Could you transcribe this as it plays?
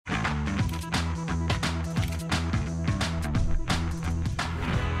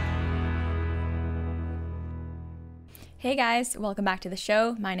Hey guys, welcome back to the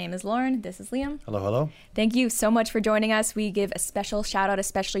show. My name is Lauren. This is Liam. Hello, hello. Thank you so much for joining us. We give a special shout out,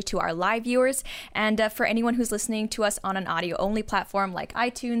 especially to our live viewers, and for anyone who's listening to us on an audio only platform like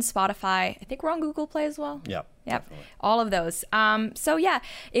iTunes, Spotify. I think we're on Google Play as well. Yep. Definitely. All of those. So yeah,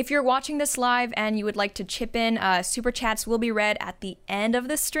 if you're watching this live and you would like to chip in, super chats will be read at the end of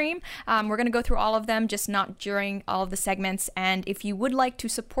the stream. We're going to go through all of them, just not during all of the segments. And if you would like to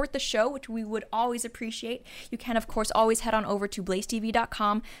support the show, which we would always appreciate, you can of course always head on over to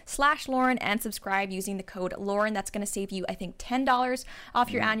blazetv.com/Lauren and subscribe using the code Lauren. That's going to save you, I think, $10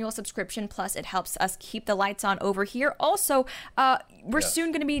 off your annual subscription. Plus it helps us keep the lights on over here. Also, we're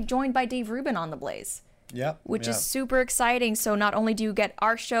soon going to be joined by Dave Rubin on The Blaze. Yeah, which is super exciting. So not only do you get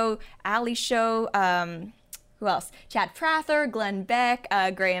our show, Ali's show, who else? Chad Prather, Glenn Beck,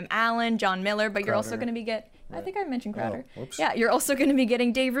 Graham Allen, John Miller, but you're also going to be I think I mentioned Crowder. Yeah, you're also going to be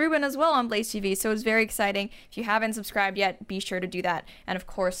getting Dave Rubin as well on Blaze TV. So it's very exciting. If you haven't subscribed yet, be sure to do that. And of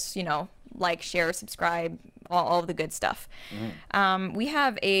course, you know, like, share, subscribe, all of the good stuff. I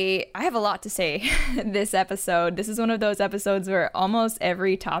have a lot to say this episode. This is one of those episodes where almost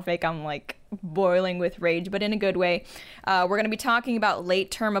every topic I'm like boiling with rage, but in a good way. We're going to be talking about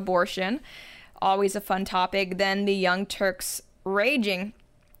late-term abortion, always a fun topic. Then the Young Turks raging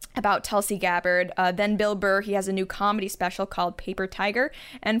about Tulsi Gabbard. Then Bill Burr, he has a new comedy special called Paper Tiger.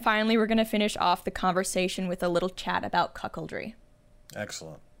 And finally, we're going to finish off the conversation with a little chat about cuckoldry.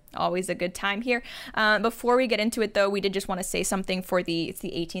 Excellent. Always a good time here. Before we get into it, though, we did just want to say something it's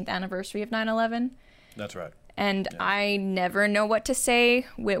the 18th anniversary of 9/11. That's right. And I never know what to say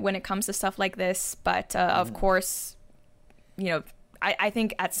when it comes to stuff like this. But of course, you know, I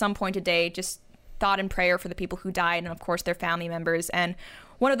think at some point today, just thought and prayer for the people who died and, of course, their family members. And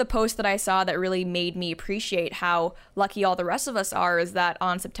one of the posts that I saw that really made me appreciate how lucky all the rest of us are is that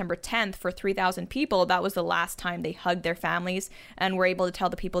on September 10th, for 3,000 people, that was the last time they hugged their families and were able to tell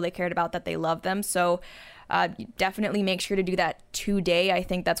the people they cared about that they loved them. So definitely make sure to do that today. I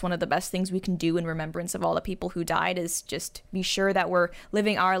think that's one of the best things we can do in remembrance of all the people who died, is just be sure that we're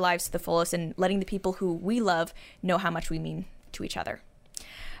living our lives to the fullest and letting the people who we love know how much we mean to each other.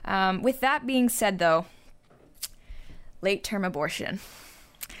 With that being said, though, late-term abortion.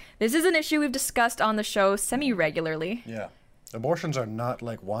 This is an issue we've discussed on the show semi-regularly. Yeah. Abortions are not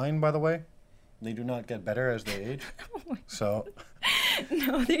like wine, by the way. They do not get better as they age. So.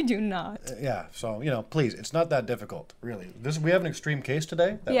 No, they do not. Yeah. So, you know, please, it's not that difficult, really. We have an extreme case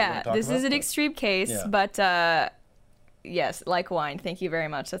today. This is an extreme case, but yes, like wine. Thank you very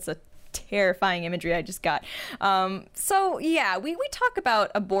much. That's a terrifying imagery I just got. So yeah, we talk about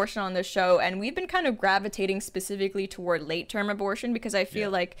abortion on the show, and we've been kind of gravitating specifically toward late-term abortion because I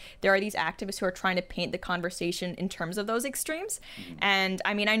feel like there are these activists who are trying to paint the conversation in terms of those extremes. And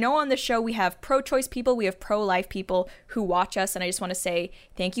I mean, I know on the show we have pro-choice people, we have pro-life people who watch us, and I just want to say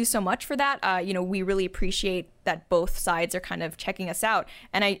thank you so much for that. You know, we really appreciate that both sides are kind of checking us out.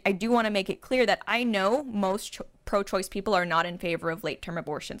 And I do want to make it clear that I know most pro-choice people are not in favor of late-term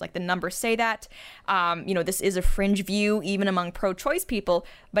abortions. Like, the numbers say that. You know, this is a fringe view even among pro-choice people,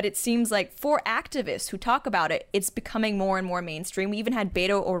 but it seems like for activists who talk about it, it's becoming more and more mainstream. We even had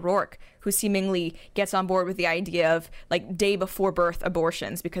Beto O'Rourke, who seemingly gets on board with the idea of like day before birth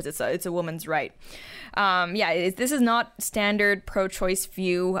abortions because it's a woman's right. This is not standard pro-choice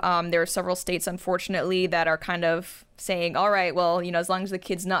view. There are several states, unfortunately, that are kind of saying, all right, well, you know, as long as the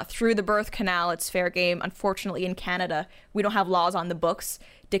kid's not through the birth canal, it's fair game. Unfortunately, in Canada, we don't have laws on the books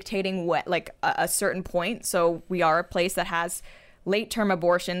dictating what, like, a certain point. So we are a place that has late-term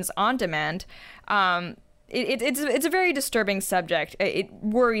abortions on demand. It's a very disturbing subject. It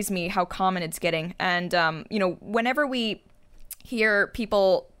worries me how common it's getting. And, you know, whenever we hear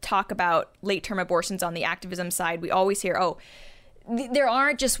people talk about late-term abortions on the activism side, we always hear, there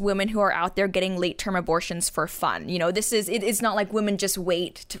aren't just women who are out there getting late-term abortions for fun. You know, it's not like women just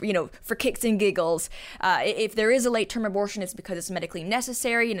wait to, you know, for kicks and giggles. If there is a late-term abortion, it's because it's medically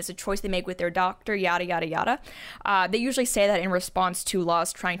necessary and it's a choice they make with their doctor, yada, yada, yada. They usually say that in response to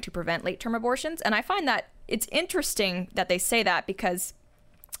laws trying to prevent late-term abortions. And I find that it's interesting that they say that because,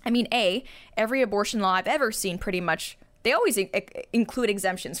 I mean, every abortion law I've ever seen pretty much, they always include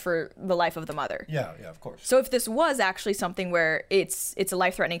exemptions for the life of the mother. Yeah, of course. So if this was actually something where it's a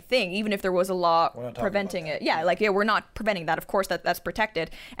life-threatening thing, even if there was a law preventing it, we're not preventing that. Of course, that's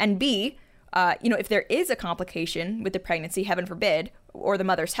protected. And B, you know, if there is a complication with the pregnancy, heaven forbid, or the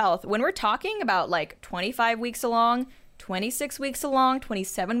mother's health, when we're talking about like 25 weeks along, 26 weeks along,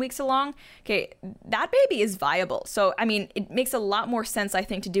 27 weeks along, okay, that baby is viable. So, I mean, it makes a lot more sense, I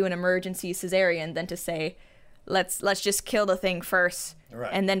think, to do an emergency cesarean than to say, let's just kill the thing first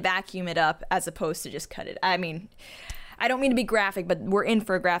and then vacuum it up, as opposed to just cut it. I mean, I don't mean to be graphic, but we're in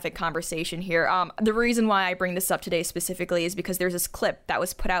for a graphic conversation here. The reason why I bring this up today specifically is because there's this clip that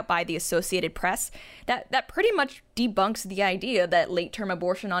was put out by the Associated Press that pretty much debunks the idea that late-term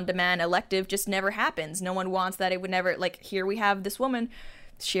abortion on demand elective just never happens. No one wants that. It would never, like, here we have this woman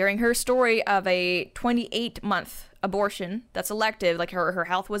sharing her story of a 28-month abortion that's elective, like her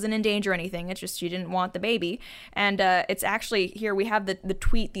health wasn't in danger or anything, it's just she didn't want the baby. And it's actually, here we have the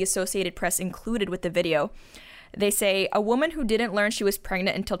tweet the Associated Press included with the video. They say, a woman who didn't learn she was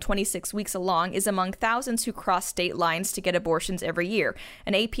pregnant until 26 weeks along is among thousands who cross state lines to get abortions every year.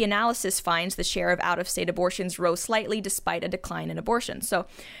 An AP analysis finds the share of out-of-state abortions rose slightly despite a decline in abortion. So,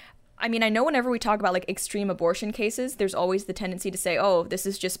 I mean, I know whenever we talk about like extreme abortion cases, there's always the tendency to say, oh, this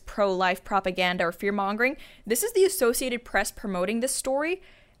is just pro-life propaganda or fear-mongering. This is the Associated Press promoting this story.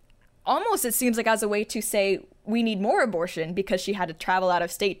 Almost, it seems like, as a way to say we need more abortion because she had to travel out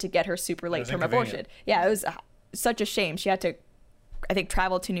of state to get her super late-term abortion. Yeah, it was such a shame. She had to, I think,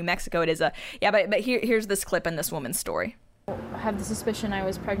 travel to New Mexico. It is but here's this clip in this woman's story. I had the suspicion I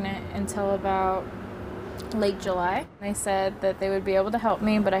was pregnant until about late July. They said that they would be able to help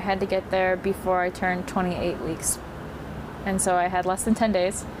me, but I had to get there before I turned 28 weeks. And so I had less than 10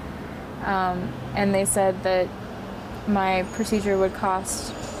 days. And they said that my procedure would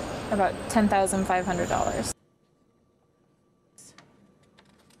cost about $10,500.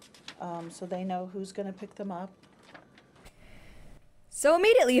 So they know who's going to pick them up. So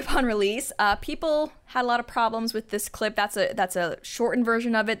immediately upon release, people had a lot of problems with this clip. That's a shortened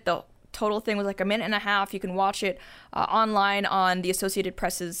version of it. The total thing was like a minute and a half. You can watch it online on the Associated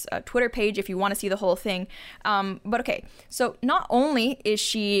Press's Twitter page if you want to see the whole thing. But okay, so not only is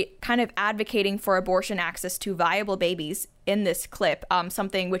she kind of advocating for abortion access to viable babies in this clip,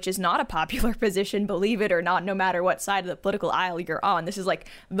 something which is not a popular position, believe it or not, no matter what side of the political aisle you're on. This is like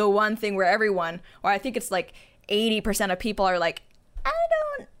the one thing where everyone, or I think it's like 80% of people are like,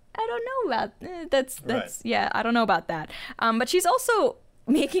 I don't know about that's right. Yeah, I don't know about that. But she's also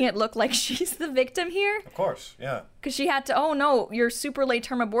making it look like she's the victim here. Of course, yeah. Because she had to, oh no, your super late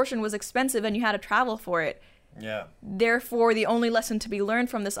term abortion was expensive and you had to travel for it. Yeah. Therefore, the only lesson to be learned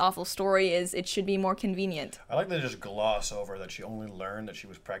from this awful story is it should be more convenient. I like to just gloss over that she only learned that she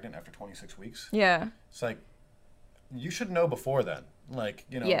was pregnant after 26 weeks. Yeah. It's like, you should know before then. Like,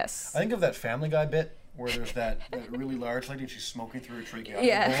 you know. Yes. I think of that Family Guy bit where there's that really large lady and she's smoking through her tracheotomy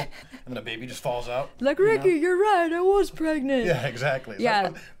hole, and then a baby just falls out. Like, Ricky, you're right, I was pregnant. Yeah, exactly. So yeah.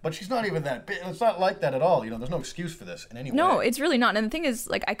 But she's not even that big. It's not like that at all. You know, there's no excuse for this in any way. No, it's really not. And the thing is,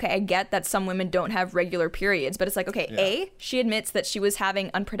 like, okay, I get that some women don't have regular periods, but it's like, okay, yeah. She admits that she was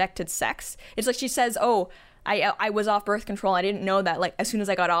having unprotected sex. It's like she says, oh, I was off birth control. I didn't know that, like, as soon as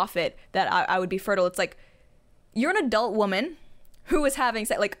I got off it, that I would be fertile. It's like, you're an adult woman who was having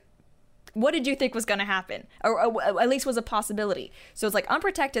sex, like, what did you think was going to happen? Or at least was a possibility. So it's like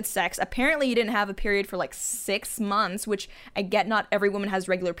unprotected sex. Apparently you didn't have a period for like 6 months, which I get not every woman has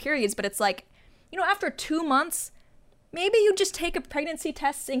regular periods, but it's like, you know, after 2 months, maybe you just take a pregnancy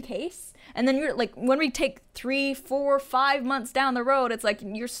test in case. And then you're like, when we take 3, 4, 5 months down the road, it's like,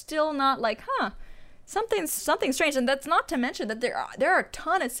 you're still not like, something strange. And that's not to mention that there are a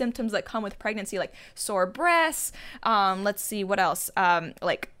ton of symptoms that come with pregnancy, like sore breasts. Let's see, what else?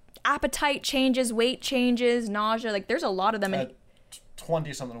 Like appetite changes, weight changes, nausea. Like there's a lot of them. At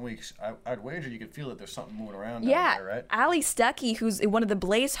 20-something weeks, I'd wager you could feel that there's something moving around down there, right? Ali Stuckey, who's one of the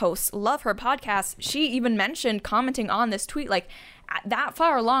Blaze hosts, love her podcast. She even mentioned, commenting on this tweet, like, that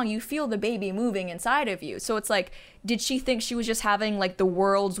far along, you feel the baby moving inside of you. So it's like, did she think she was just having like the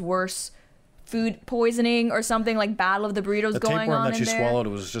world's worst food poisoning or something, like Battle of the Burritos going on in there? The tapeworm that she swallowed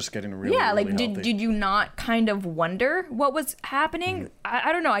was just getting really, like really did you not kind of wonder what was happening?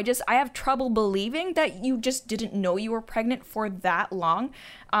 I don't know. I have trouble believing that you just didn't know you were pregnant for that long.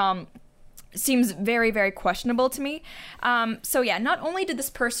 Seems very, very questionable to me. So yeah, not only did this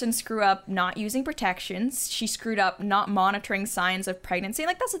person screw up not using protections, she screwed up not monitoring signs of pregnancy.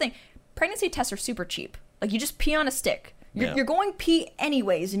 Like, that's the thing. Pregnancy tests are super cheap. Like, you just pee on a stick. You're going pee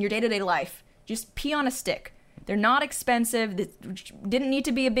anyways in your day-to-day life. Just pee on a stick. They're not expensive. It didn't need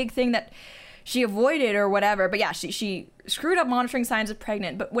to be a big thing that she avoided or whatever. But yeah, she screwed up monitoring signs of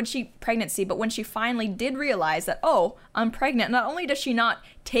pregnancy. But when she finally did realize that, oh, I'm pregnant, not only does she not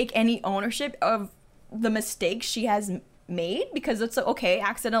take any ownership of the mistakes she has made, because it's okay,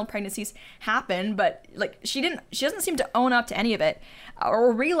 accidental pregnancies happen, but like she doesn't seem to own up to any of it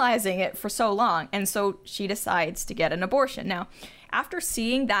or realizing it for so long. And so she decides to get an abortion. Now, after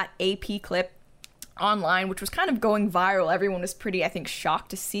seeing that AP clip, online, which was kind of going viral. Everyone was pretty, I think,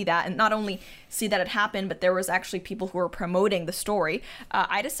 shocked to see that, and not only see that it happened, but there was actually people who were promoting the story.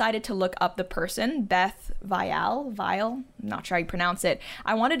 I decided to look up the person, Beth Vial, I'm not sure how you pronounce it.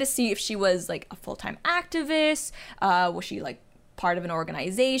 I wanted to see if she was like a full-time activist. Was she like part of an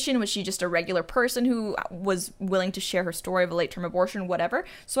organization? Was she just a regular person who was willing to share her story of a late-term abortion, whatever?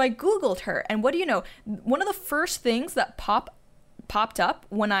 So I Googled her, and what do you know? One of the first things that popped up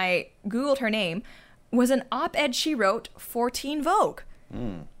when I Googled her name was an op-ed she wrote for Teen Vogue.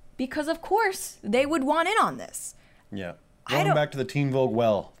 Because of course they would want in on this. Yeah. Going back to the Teen Vogue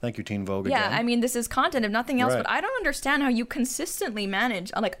well. Thank you, Teen Vogue, again. Yeah, I mean, this is content, if nothing else, Right. but I don't understand how you consistently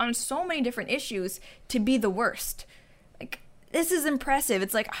manage, like, on so many different issues to be the worst. Like, this is impressive.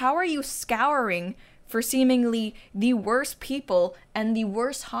 It's like, how are you scouring for seemingly the worst people and the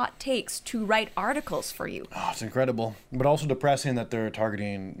worst hot takes to write articles for you? Oh, it's incredible. But also depressing that they're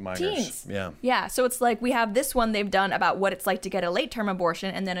targeting minors. Teens. Yeah. Yeah, so it's like we have this one they've done about what it's like to get a late-term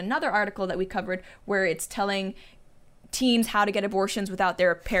abortion, and then another article that we covered where it's telling teens how to get abortions without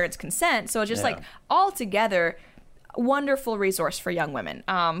their parents' consent. So it's just like all together, wonderful resource for young women.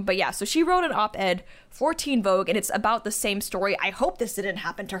 But yeah, so she wrote an op-ed for Teen Vogue, and it's about the same story. I hope this didn't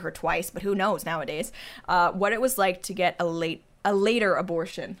happen to her twice, but who knows nowadays, what it was like to get a later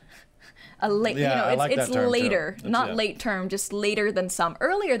abortion. I like it's that term, later, too. not late term, just later than some,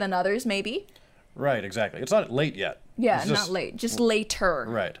 earlier than others, maybe. Right, exactly. It's not late yet. Yeah, It's not late, just later.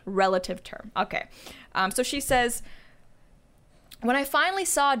 Right. Relative term. Okay. So she says, when I finally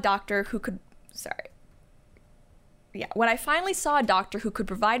saw a doctor who could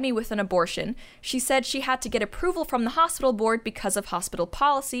provide me with an abortion, she said she had to get approval from the hospital board because of hospital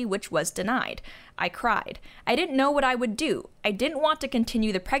policy, which was denied. I cried. I didn't know what I would do. I didn't want to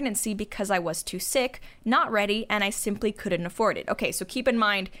continue the pregnancy because I was too sick, not ready, and I simply couldn't afford it. Okay, so keep in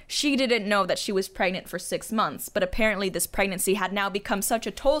mind, she didn't know that she was pregnant for 6 months, but apparently this pregnancy had now become such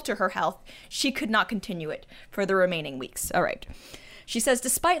a toll to her health, she could not continue it for the remaining weeks. All right. She says,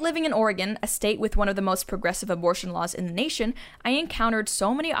 despite living in Oregon, a state with one of the most progressive abortion laws in the nation, I encountered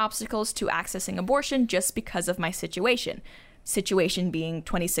so many obstacles to accessing abortion just because of my situation. Situation being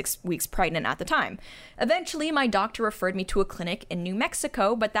 26 weeks pregnant at the time. Eventually, my doctor referred me to a clinic in New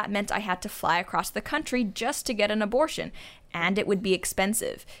Mexico, but that meant I had to fly across the country just to get an abortion, and it would be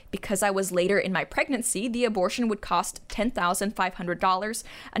expensive. Because I was later in my pregnancy, the abortion would cost $10,500,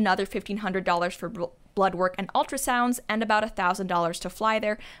 another $1,500 for blood work and ultrasounds, and about $1,000 to fly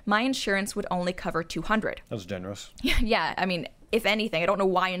there. My insurance would only cover $200. That's generous. Yeah, I mean, if anything, I don't know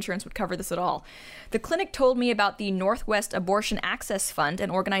why insurance would cover this at all. The clinic told me about the Northwest Abortion Access Fund, an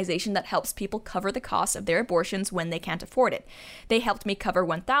organization that helps people cover the costs of their abortions when they can't afford it. They helped me cover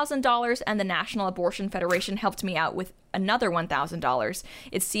 $1,000, and the National Abortion Federation helped me out with another $1,000.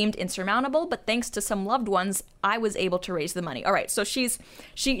 It seemed insurmountable, but thanks to some loved ones, I was able to raise the money. All right, so she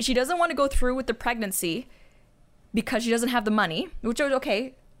doesn't want to go through with the pregnancy because she doesn't have the money, which is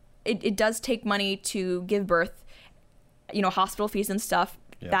okay. It does take money to give birth, hospital fees and stuff.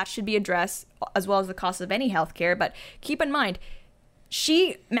 Yeah. That should be addressed, as well as the cost of any healthcare. But keep in mind,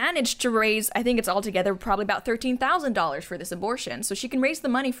 she managed to raise, I think it's altogether probably about $13,000 for this abortion. So she can raise the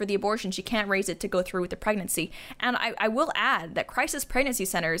money for the abortion. She can't raise it to go through with the pregnancy. And I will add that crisis pregnancy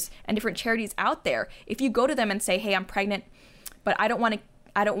centers and different charities out there, if you go to them and say, hey, I'm pregnant, but I don't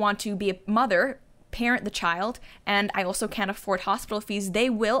want to be a mother, parent the child, and I also can't afford hospital fees, a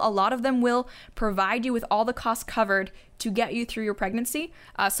lot of them will provide you with all the costs covered to get you through your pregnancy.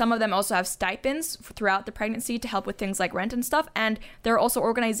 Some of them also have stipends throughout the pregnancy to help with things like rent and stuff. And there are also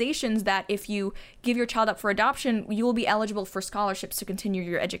organizations that if you give your child up for adoption, you will be eligible for scholarships to continue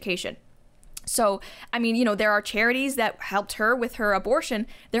your education. So, I mean, there are charities that helped her with her abortion.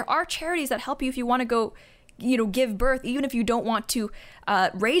 There are charities that help you if you want to go give birth, even if you don't want to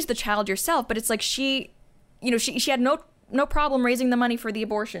raise the child yourself. But it's like she had no problem raising the money for the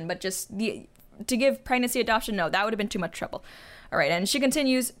abortion, but just to give pregnancy adoption, no, that would have been too much trouble. All right, and she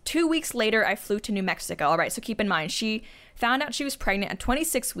continues, 2 weeks later, I flew to New Mexico. All right, so keep in mind, she found out she was pregnant at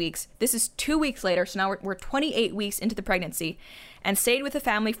 26 weeks. This is 2 weeks later, so now we're 28 weeks into the pregnancy, and stayed with a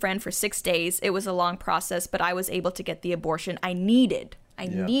family friend for 6 days. It was a long process, but I was able to get the abortion I needed. I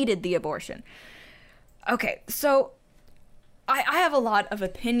needed the abortion. Okay, so I have a lot of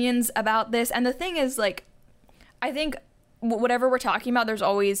opinions about this, and the thing is, like, I think whatever we're talking about, it's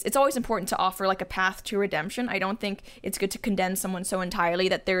always important to offer, like, a path to redemption. I don't think it's good to condemn someone so entirely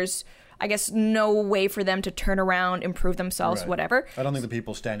that there's, I guess, no way for them to turn around, improve themselves, whatever. I don't think the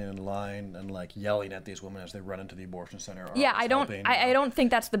people standing in line and, like, yelling at these women as they run into the abortion center are I don't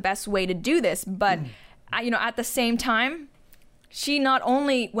think that's the best way to do this, but, at the same time, she not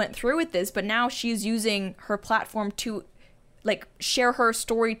only went through with this, but now she's using her platform to like share her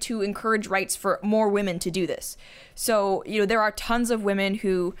story to encourage rights for more women to do this. So, there are tons of women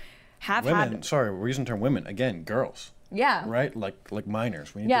who have we're using the term women, again, girls. Yeah. Right? Like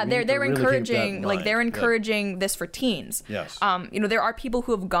minors. They're encouraging this for teens. Yes. There are people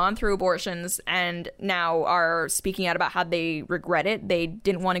who have gone through abortions and now are speaking out about how they regret it. They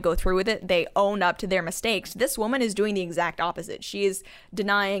didn't want to go through with it. They owned up to their mistakes. This woman is doing the exact opposite. She is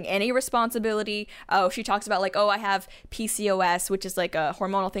denying any responsibility. She talks about like, I have PCOS, which is like a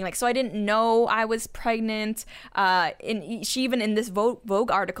hormonal thing. Like, so I didn't know I was pregnant. She even in this Vogue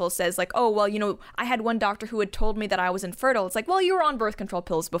article says like, I had one doctor who had told me that I was infertile. It's like, well, you were on birth control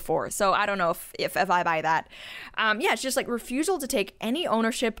pills before, so I don't know if I buy that. It's just like refusal to take any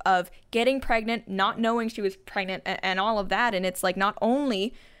ownership of getting pregnant, not knowing she was pregnant, and all of that. And it's like, not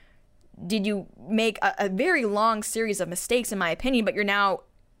only did you make a very long series of mistakes, in my opinion, but you're now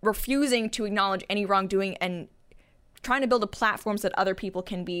refusing to acknowledge any wrongdoing and trying to build a platform so that other people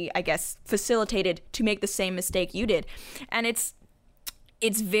can be, I guess, facilitated to make the same mistake you did. And it's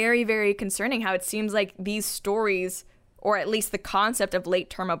very, very concerning how it seems like these stories, or at least the concept of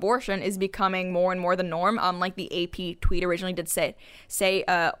late-term abortion, is becoming more and more the norm. Like the AP tweet originally did say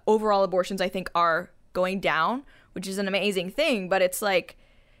overall abortions, I think, are going down, which is an amazing thing. But it's like,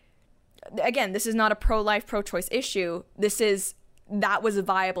 again, this is not a pro-life, pro-choice issue. That was a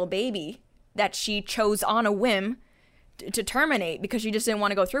viable baby that she chose on a whim to terminate because she just didn't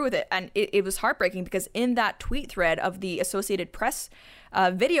want to go through with it. And it was heartbreaking because in that tweet thread of the Associated Press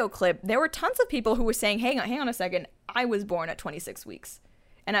video clip, there were tons of people who were saying, hang on a second, I was born at 26 weeks.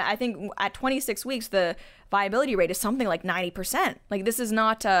 And I think at 26 weeks, the viability rate is something like 90%. Like, this is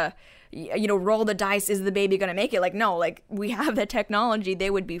not, roll the dice, is the baby going to make it? Like, no, like, we have the technology, they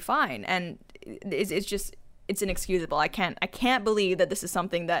would be fine. And it's inexcusable. I can't believe that this is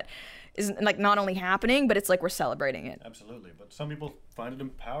something that is like not only happening, but it's like we're celebrating it. Absolutely. But some people find it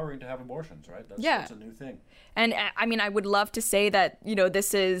empowering to have abortions, right? That's a new thing. And I mean, I would love to say that,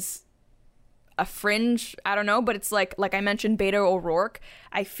 this is a fringe, I don't know, but it's like I mentioned Beto O'Rourke.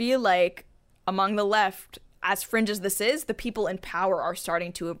 I feel like among the left, as fringe as this is, the people in power are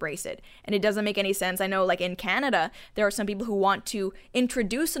starting to embrace it. And it doesn't make any sense. I know, like in Canada, there are some people who want to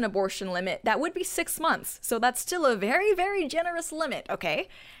introduce an abortion limit that would be 6 months. So that's still a very, very generous limit, okay?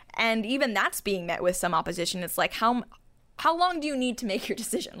 And even that's being met with some opposition. It's like, how long do you need to make your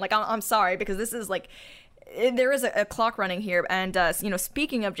decision? Like, I'm sorry, because this is like, there is a clock running here. And,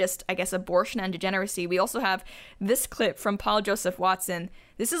 speaking of just, I guess, abortion and degeneracy, we also have this clip from Paul Joseph Watson.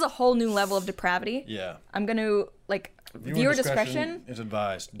 This is a whole new level of depravity. Yeah. I'm going to, viewer discretion is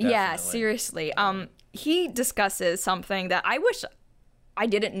advised. Definitely. Yeah, seriously. He discusses something that I wish I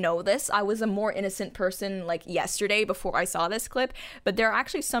didn't know this. I was a more innocent person yesterday before I saw this clip. But there are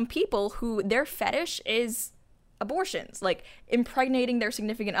actually some people who their fetish is abortions, like impregnating their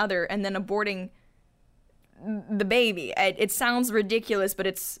significant other and then aborting the baby. It sounds ridiculous, but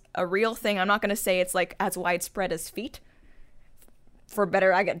it's a real thing. I'm not going to say it's as widespread as feet. For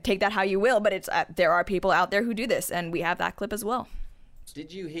better, I can take that how you will, but it's there are people out there who do this, and we have that clip as well.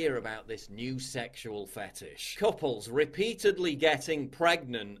 Did you hear about this new sexual fetish? Couples repeatedly getting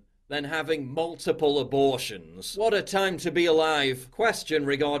pregnant, then having multiple abortions. What a time to be alive. Question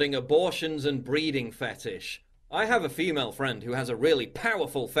regarding abortions and breeding fetish. I have a female friend who has a really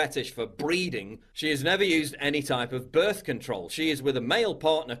powerful fetish for breeding. She has never used any type of birth control. She is with a male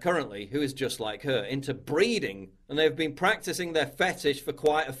partner currently who is just like her, into breeding, and they've been practicing their fetish for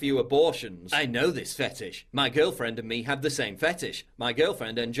quite a few abortions. I know this fetish. My girlfriend and me have the same fetish. My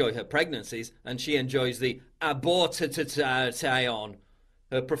girlfriend enjoys her pregnancies, and she enjoys the abortation.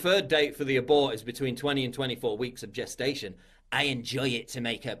 Her preferred date for the abort is between 20 and 24 weeks of gestation. I enjoy it to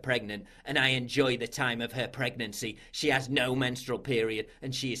make her pregnant, and I enjoy the time of her pregnancy. She has no menstrual period,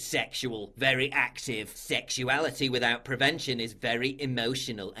 and she is sexual, very active. Sexuality without prevention is very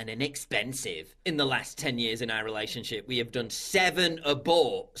emotional and inexpensive. In the last 10 years in our relationship, we have done 7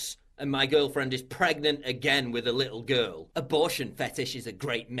 aborts. And my girlfriend is pregnant again with a little girl. Abortion fetish is a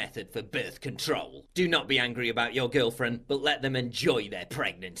great method for birth control. Do not be angry about your girlfriend, but let them enjoy their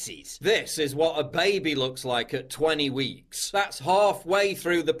pregnancies. This is what a baby looks like at 20 weeks. That's halfway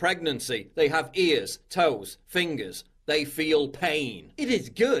through the pregnancy. They have ears, toes, fingers. They feel pain. It is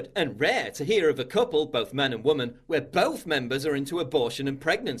good and rare to hear of a couple, both man and woman, where both members are into abortion and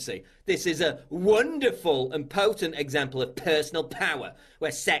pregnancy. This is a wonderful and potent example of personal power,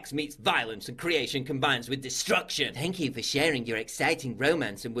 where sex meets violence and creation combines with destruction. Thank you for sharing your exciting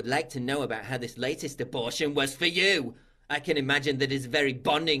romance, and would like to know about how this latest abortion was for you. I can imagine that it's a very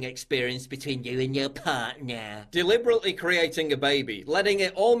bonding experience between you and your partner. Deliberately creating a baby, letting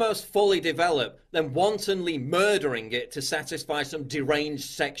it almost fully develop, then wantonly murdering it to satisfy some deranged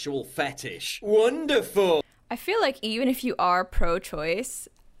sexual fetish. Wonderful! I feel like even if you are pro-choice,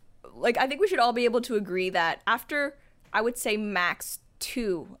 like, I think we should all be able to agree that after, I would say, max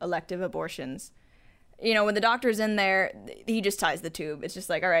 2 elective abortions, you know, when the doctor's in there, he just ties the tube. It's just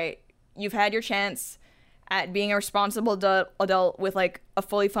like, all right, you've had your chance at being a responsible adult with, like, a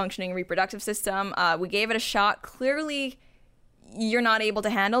fully functioning reproductive system. We gave it a shot. Clearly, you're not able to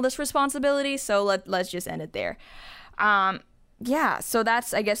handle this responsibility, so let's just end it there. Yeah, so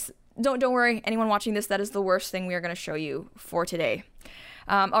that's, I guess, don't worry, anyone watching this, that is the worst thing we are going to show you for today.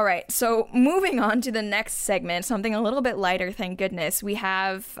 All right, so moving on to the next segment, something a little bit lighter, thank goodness. We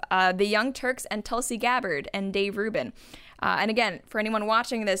have the Young Turks and Tulsi Gabbard and Dave Rubin. And again, for anyone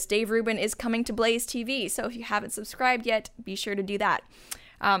watching this, Dave Rubin is coming to Blaze TV, so if you haven't subscribed yet, be sure to do that.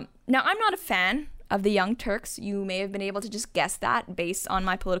 Now, I'm not a fan of the Young Turks. You may have been able to just guess that based on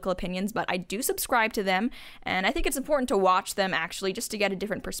my political opinions, but I do subscribe to them, and I think it's important to watch them, actually, just to get a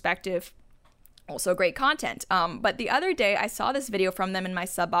different perspective. Also great content. But the other day, I saw this video from them in my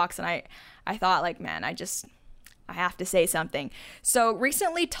sub box, and I thought, like, man, I have to say something. So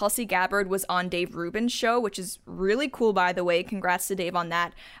recently, Tulsi Gabbard was on Dave Rubin's show, which is really cool, by the way. Congrats to Dave on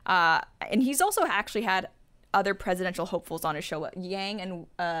that. And he's also actually had other presidential hopefuls on his show. Yang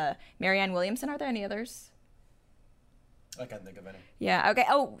and Marianne Williamson. Are there any others? I can't think of any. Yeah, okay.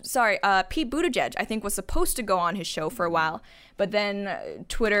 Oh, sorry. Pete Buttigieg, I think, was supposed to go on his show for a while, but then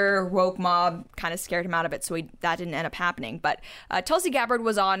Twitter woke mob kind of scared him out of it, so that didn't end up happening. But Tulsi Gabbard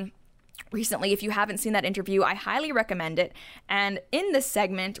was on recently. If you haven't seen that interview, I highly recommend it. And in this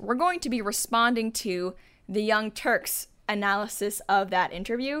segment, we're going to be responding to the Young Turks analysis of that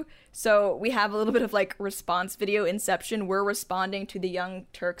interview. So we have a little bit of like response video inception. We're responding to the Young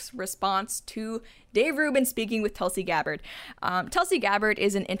Turks' response to Dave Rubin speaking with Tulsi Gabbard. Tulsi Gabbard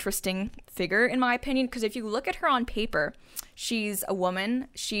is an interesting figure, in my opinion, because if you look at her on paper, she's a woman.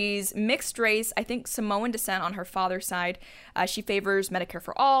 She's mixed race, I think Samoan descent on her father's side. She favors Medicare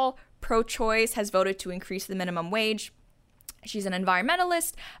for all, pro-choice, has voted to increase the minimum wage. She's an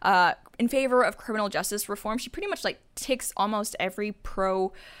environmentalist, in favor of criminal justice reform. She pretty much like ticks almost every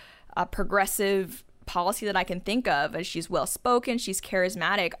progressive policy that I can think of. And she's well-spoken, she's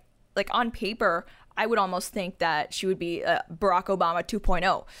charismatic. Like on paper, I would almost think that she would be Barack Obama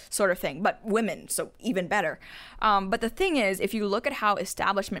 2.0 sort of thing, but women, so even better. But the thing is, if you look at how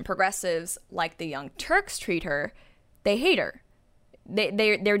establishment progressives like the Young Turks treat her, they hate her.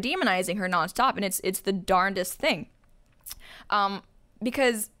 They're demonizing her nonstop, and it's the darndest thing.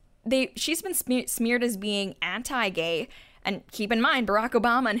 Because she's been smeared as being anti-gay, and keep in mind, Barack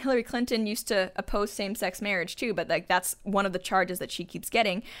Obama and Hillary Clinton used to oppose same-sex marriage too, but like that's one of the charges that she keeps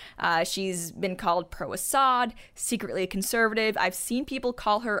getting. She's been called pro-Assad, secretly a conservative. I've seen people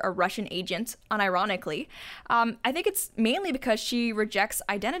call her a Russian agent, unironically. I think it's mainly because she rejects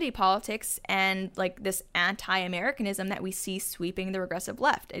identity politics and like this anti-Americanism that we see sweeping the regressive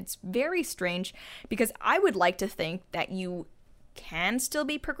left. It's very strange because I would like to think that you can still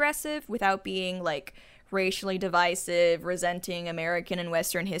be progressive without being like racially divisive, resenting American and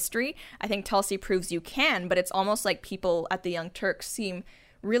Western history. I think Tulsi proves you can, but it's almost like people at the Young Turks seem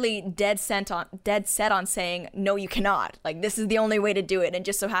really dead set on saying, no, you cannot. Like, this is the only way to do it. And it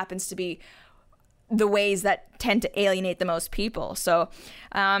just so happens to be the ways that tend to alienate the most people. So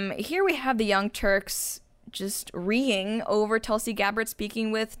here we have the Young Turks just reeing over Tulsi Gabbard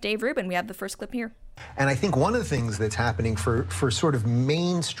speaking with Dave Rubin. We have the first clip here. And I think one of the things that's happening for sort of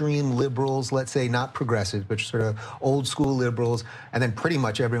mainstream liberals, let's say not progressives, but sort of old school liberals, and then pretty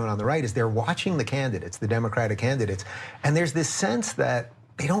much everyone on the right, is they're watching the candidates, the Democratic candidates, and there's this sense that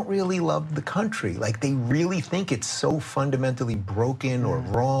they don't really love the country. Like, they really think it's so fundamentally broken or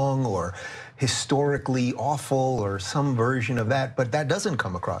wrong or historically awful or some version of that, but that doesn't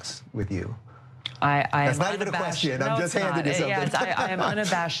come across with you. That's not even a question. No, I'm just handing you something. Yes, I am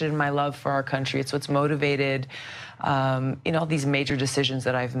unabashed in my love for our country. It's what's motivated, these major decisions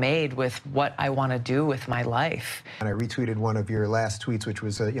that I've made with what I want to do with my life. And I retweeted one of your last tweets, which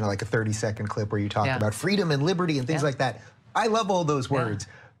was, like a 30-second clip where you talked about freedom and liberty and things like that. I love all those words,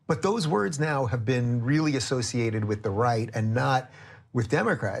 but those words now have been really associated with the right and not with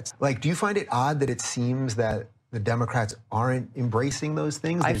Democrats. Like, do you find it odd that it seems that the Democrats aren't embracing those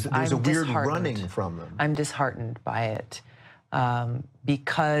things? There's a weird running from them. I'm disheartened by it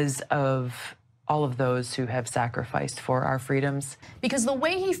because of all of those who have sacrificed for our freedoms. Because the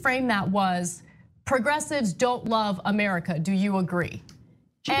way he framed that was, progressives don't love America. Do you agree?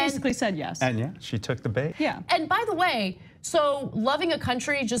 She basically said yes. And yeah, she took the bait. Yeah. And by the way, so loving a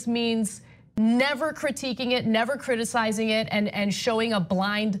country just means never critiquing it, never criticizing it, and showing a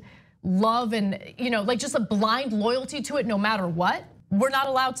blind love and, like just a blind loyalty to it no matter what. We're not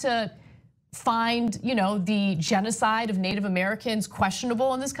allowed to find, the genocide of Native Americans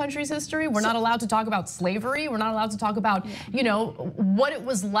questionable in this country's history. We're not allowed to talk about slavery. We're not allowed to talk about, what it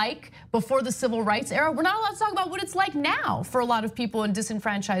was like before the civil rights era. We're not allowed to talk about what it's like now for a lot of people in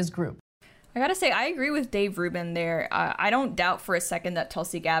disenfranchised groups. I gotta say, I agree with Dave Rubin there. I don't doubt for a second that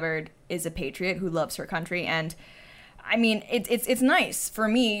Tulsi Gabbard is a patriot who loves her country. And I mean, it's nice for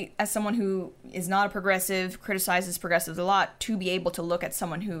me as someone who is not a progressive, criticizes progressives a lot, to be able to look at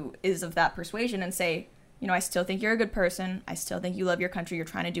someone who is of that persuasion and say, I still think you're a good person. I still think you love your country. You're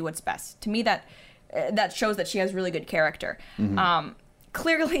trying to do what's best. To me, that shows that she has really good character. Mm-hmm.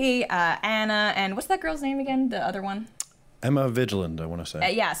 Clearly, Anna, and what's that girl's name again? The other one? Emma Vigilant, I want to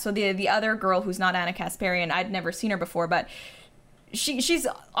say. Yeah, so the other girl who's not Anna Kasparian, I'd never seen her before, but she's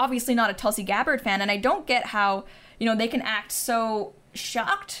obviously not a Tulsi Gabbard fan, and I don't get how, they can act so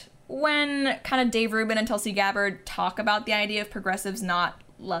shocked when kind of Dave Rubin and Tulsi Gabbard talk about the idea of progressives not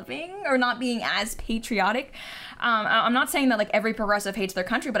loving or not being as patriotic. I'm not saying that like every progressive hates their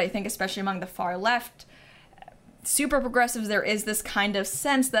country, but I think especially among the far left, super progressives, there is this kind of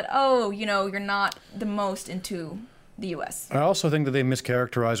sense that, you're not the most into the U.S. I also think that they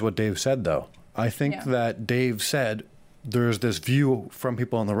mischaracterized what Dave said, though. I think that Dave said there's this view from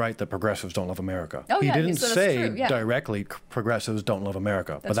people on the right that progressives don't love America. He didn't say directly progressives don't love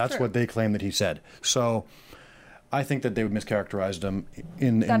America, but that's what they claim that he said. So I think that they mischaracterized him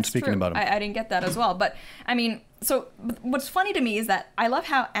in speaking about him. I didn't get that as well. But I mean, so what's funny to me is that I love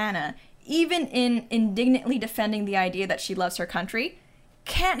how Anna, even in indignantly defending the idea that she loves her country,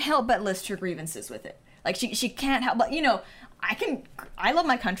 can't help but list her grievances with it. Like she can't help but, I love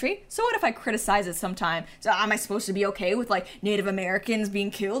my country. So what if I criticize it sometime? So am I supposed to be okay with like Native Americans being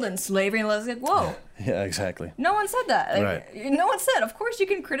killed and slavery? And I was like, whoa. Yeah, exactly. No one said that. Like, right. No one said, of course you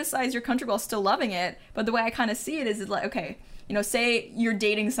can criticize your country while still loving it. But the way I kind of see it is like, okay, say you're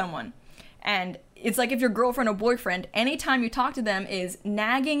dating someone and it's like if your girlfriend or boyfriend, anytime you talk to them is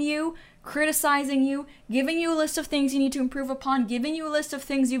nagging you, criticizing you, giving you a list of things you need to improve upon, giving you a list of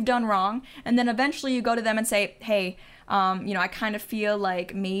things you've done wrong, and then eventually you go to them and say, hey, I kind of feel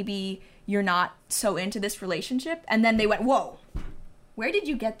like maybe you're not so into this relationship. And then they went, whoa, where did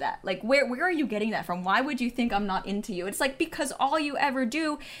you get that? Like, where are you getting that from? Why would you think I'm not into you? It's like, because all you ever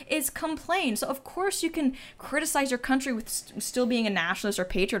do is complain. So of course you can criticize your country with still being a nationalist or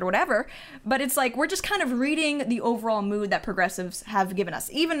patriot or whatever, but it's like, we're just kind of reading the overall mood that progressives have given us.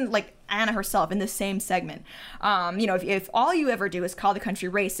 Even like Anna herself in the same segment. If all you ever do is call the country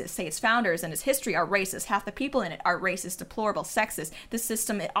racist, say its founders and its history are racist, half the people in it are racist, deplorable, sexist, the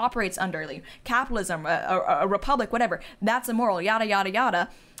system it operates under, capitalism, a republic, whatever, that's immoral, yada, yada, yada.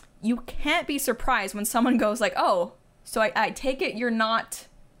 You can't be surprised when someone goes like, oh, so I take it you're not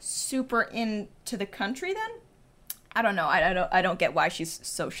super into the country then? I don't know. I don't get why she's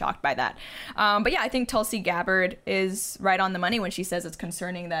so shocked by that. But yeah, I think Tulsi Gabbard is right on the money when she says it's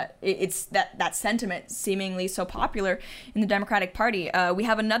concerning that it's that sentiment seemingly so popular in the Democratic Party. We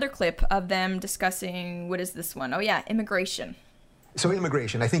have another clip of them discussing, what is this one? Oh yeah, immigration. So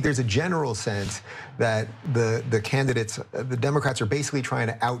immigration, I think there's a general sense that the candidates, the Democrats are basically trying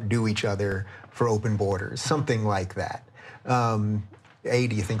to outdo each other for open borders, something like that. A,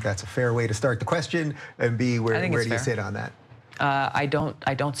 do you think that's a fair way to start the question? And B, where do you sit on that? I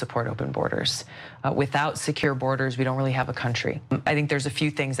don't support open borders. Without secure borders, we don't really have a country. I think there's a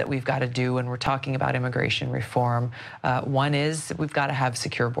few things that we've got to do when we're talking about immigration reform. One is we've got to have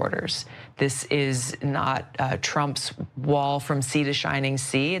secure borders. This is not Trump's wall from sea to shining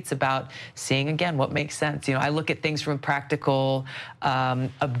sea. It's about seeing, again, what makes sense. I look at things from a practical,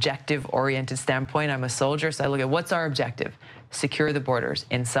 objective-oriented standpoint. I'm a soldier, so I look at what's our objective? Secure the borders.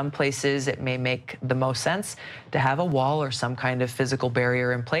 In some places, it may make the most sense to have a wall or some kind of physical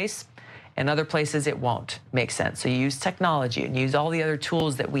barrier in place. In other places, it won't make sense. So you use technology and use all the other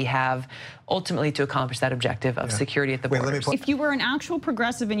tools that we have ultimately to accomplish that objective of security at the borders. If you were an actual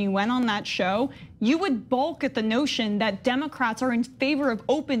progressive and you went on that show, you would balk at the notion that Democrats are in favor of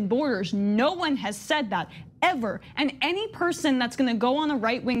open borders. No one has said that. ever. And any person that's going to go on a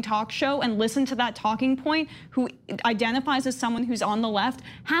right-wing talk show and listen to that talking point who identifies as someone who's on the left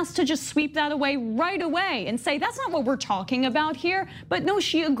has to just sweep that away right away and say, that's not what we're talking about here. But no,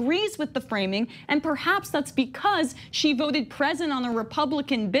 she agrees with the framing, and perhaps that's because she voted present on a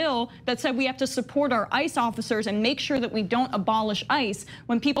Republican bill that said we have to support our ICE officers and make sure that we don't abolish ICE,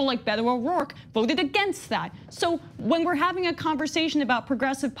 when people like Beto O'Rourke voted against that. So when we're having a conversation about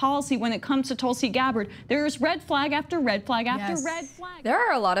progressive policy when it comes to Tulsi Gabbard, there's red flag after red flag after red flag. There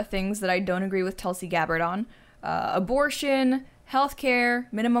are a lot of things that I don't agree with Tulsi Gabbard on. Abortion, healthcare,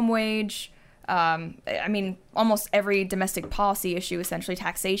 minimum wage, I mean, almost every domestic policy issue, essentially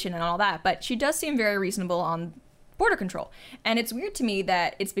taxation and all that. But she does seem very reasonable on border control. And it's weird to me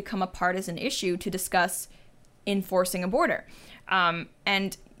that it's become a partisan issue to discuss enforcing a border.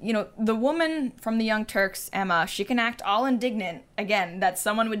 And, you know, the woman from the Young Turks, Emma, she can act all indignant, again, that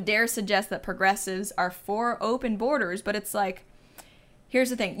someone would dare suggest that progressives are for open borders. But it's like, here's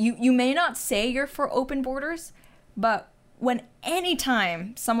the thing. You may not say you're for open borders, but when any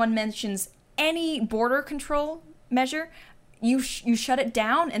time someone mentions any border control measure, you shut it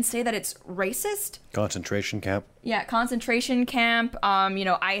down and say that it's racist. Concentration camp. Yeah, concentration camp. You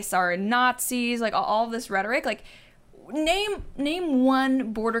know, ICE are Nazis. Like all this rhetoric. Like, name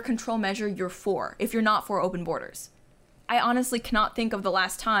one border control measure you're for if you're not for open borders. I honestly cannot think of the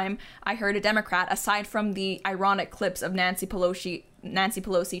last time I heard a Democrat, aside from the ironic clips of Nancy Pelosi,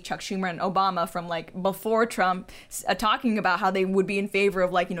 Chuck Schumer, and Obama from like before Trump, talking about how they would be in favor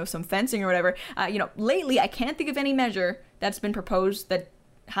of, like, you know, some fencing or whatever. You know, lately I can't think of any measure that's been proposed that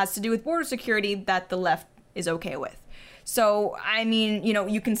has to do with border security that the left is okay with. So, I mean, you know,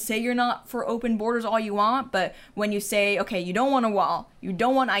 you can say you're not for open borders all you want, but when you say, okay, you don't want a wall, you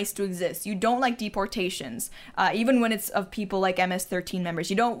don't want ICE to exist, you don't like deportations, even when it's of people like MS-13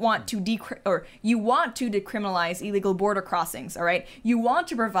 members, you don't want to you want to decriminalize illegal border crossings, all right? You want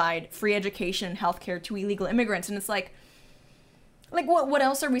to provide free education and healthcare to illegal immigrants, and it's like what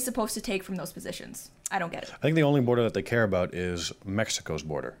else are we supposed to take from those positions? I don't get it. I think the only border that they care about is Mexico's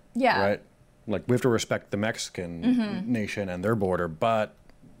border. Yeah. Right? Like, we have to respect the Mexican nation and their border, but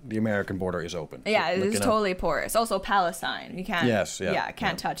the American border is open. Yeah, it is totally porous. Also, Palestine. You can't. Yes,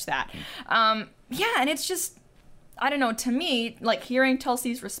 can't touch that. Yeah, and it's just, I don't know. To me, like, hearing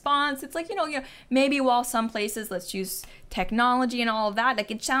Tulsi's response, it's like, you know, maybe while some places let's use technology and all of that,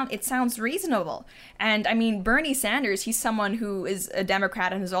 like, it sounds reasonable. And I mean, Bernie Sanders, he's someone who is a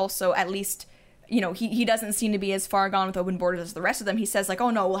Democrat and is also at least, you know, he doesn't seem to be as far gone with open borders as the rest of them. He says, like, oh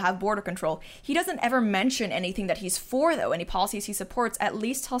no, we'll have border control. He doesn't ever mention anything that he's for, though, any policies he supports. At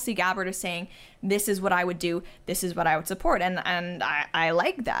least Tulsi Gabbard is saying, this is what I would do, this is what I would support, and I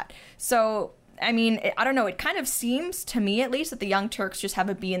like that. So, I mean, I don't know, it kind of seems, to me at least, that the Young Turks just have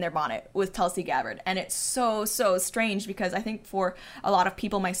a bee in their bonnet with Tulsi Gabbard. And it's so strange, because I think for a lot of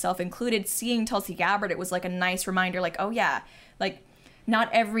people, myself included, seeing Tulsi Gabbard, it was like a nice reminder, like, oh yeah, like, not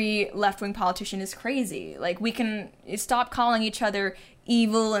every left-wing politician is crazy. Like, we can stop calling each other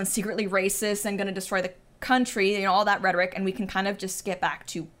evil and secretly racist and going to destroy the country, you know, all that rhetoric, and we can kind of just get back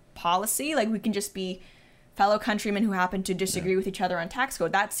to policy. Like, we can just be fellow countrymen who happen to disagree with each other on tax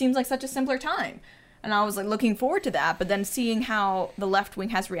code. That seems like such a simpler time. And I was like looking forward to that, but then seeing how the left wing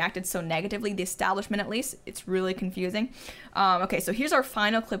has reacted so negatively, the establishment at least, it's really confusing. Okay, so here's our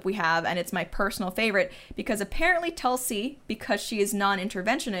final clip we have, and it's my personal favorite, because apparently Tulsi, because she is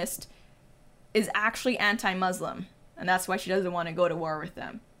non-interventionist, is actually anti-Muslim, and that's why she doesn't want to go to war with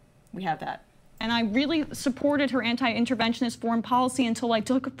them. We have that. And I really supported her anti-interventionist foreign policy until I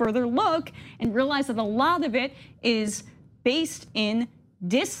took a further look and realized that a lot of it is based in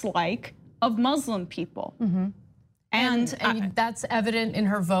dislike of Muslim people. And that's evident in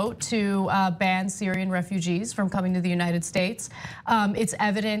her vote to ban Syrian refugees from coming to the United States. It's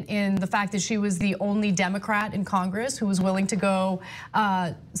evident in the fact that she was the only Democrat in Congress who was willing to go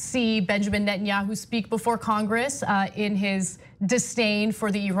see Benjamin Netanyahu speak before Congress in his disdain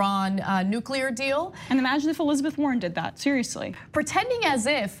for the Iran nuclear deal. And imagine if Elizabeth Warren did that, seriously. Pretending as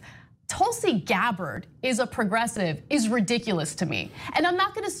if Tulsi Gabbard is a progressive is ridiculous to me. And I'm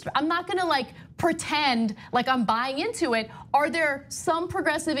not gonna like pretend like I'm buying into it. Are there some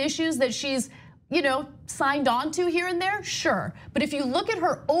progressive issues that she's, you know, signed on to here and there? Sure. But if you look at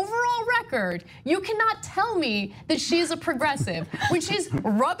her overall record, you cannot tell me that she's a progressive. When she's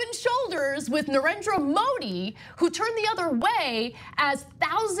rubbing shoulders with Narendra Modi, who turned the other way as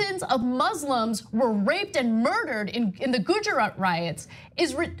thousands of Muslims were raped and murdered in the Gujarat riots,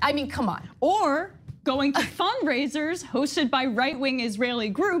 I mean, come on. Or going to fundraisers hosted by right-wing Israeli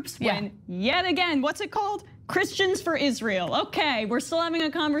groups when, yet again, what's it called? Christians for Israel. Okay, we're still having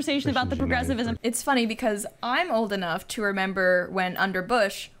a conversation about the progressivism. It's funny because I'm old enough to remember when under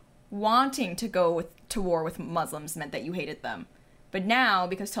Bush, wanting to go to war with Muslims meant that you hated them. But now,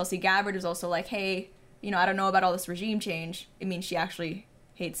 because Tulsi Gabbard is also like, hey, I don't know about all this regime change, it means she actually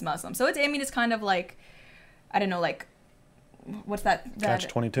hates Muslims. So it's kind of like, I don't know, like, what's that?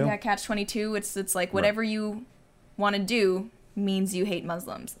 Catch-22? Yeah, Catch-22. It's like whatever you want to do means you hate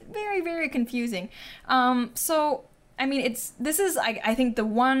Muslims. Very, very confusing. So, I think the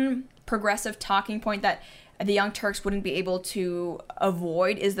one progressive talking point that the Young Turks wouldn't be able to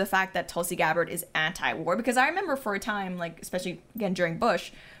avoid is the fact that Tulsi Gabbard is anti-war. Because I remember for a time, like, especially, again, during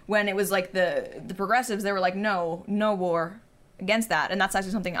Bush, when it was like the progressives, they were like, no war against that. And that's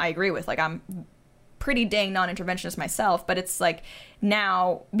actually something I agree with. Like, I'm pretty dang non-interventionist myself, but it's like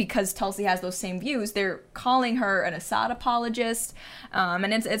now, because Tulsi has those same views, they're calling her an Assad apologist.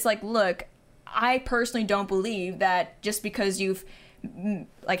 And it's like, look, I personally don't believe that just because you've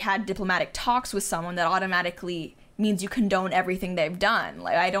like had diplomatic talks with someone that automatically means you condone everything they've done.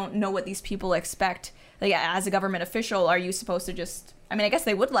 Like, I don't know what these people expect. Like, as a government official, are you supposed to just, I guess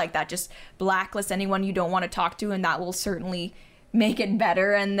they would like that, just blacklist anyone you don't want to talk to, and that will certainly make it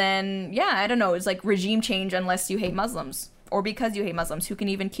better. And then, I don't know, it's like regime change unless you hate Muslims, or because you hate Muslims. Who can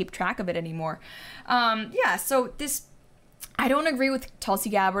even keep track of it anymore? So this, I don't agree with Tulsi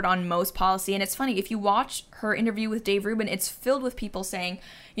Gabbard on most policy. And it's funny, if you watch her interview with Dave Rubin, it's filled with people saying,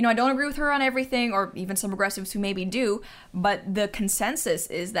 I don't agree with her on everything, or even some progressives who maybe do, but the consensus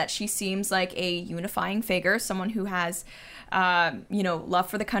is that she seems like a unifying figure, someone who has, love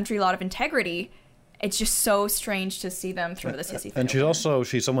for the country, a lot of integrity. It's just so strange to see them throw this hissy fit. And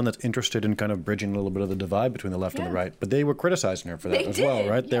she's someone that's interested in kind of bridging a little bit of the divide between the left and the right. But they were criticizing her for that as well,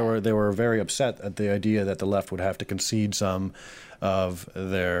 right? Yeah. They were very upset at the idea that the left would have to concede some of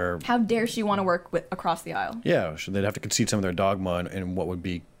their... How dare she want to work across the aisle? Yeah, so they'd have to concede some of their dogma in what would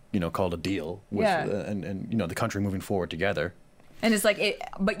be, called a deal with, and the country moving forward together. And it's like,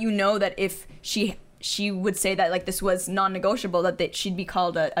 but that if she would say that, like, this was non-negotiable, that she'd be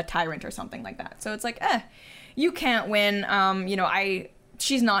called a tyrant or something like that. So it's like, you can't win.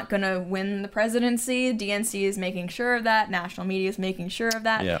 She's not going to win the presidency. DNC is making sure of that. National media is making sure of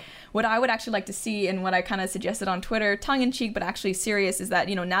that. Yeah. What I would actually like to see, and what I kind of suggested on Twitter, tongue-in-cheek but actually serious, is that,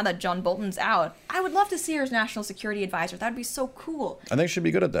 now that John Bolton's out, I would love to see her as national security advisor. That'd be so cool. I think she'd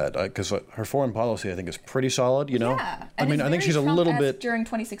be good at that, because her foreign policy, I think, is pretty solid, Yeah. I think she's a little bit... during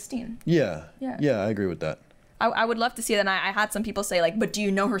 2016. Yeah, I agree with that. I would love to see that. And I had some people say, like, but do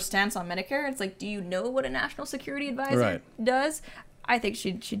you know her stance on Medicare? It's like, do you know what a national security advisor does? I think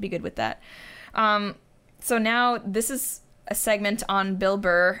she'd be good with that. So now this is a segment on Bill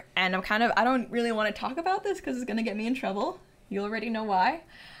Burr, and I don't really want to talk about this because it's going to get me in trouble. You already know why.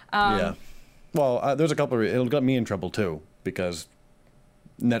 Well, there's a couple it'll get me in trouble too, because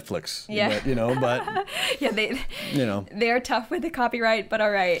Netflix. Yeah. But yeah, they're tough with the copyright, but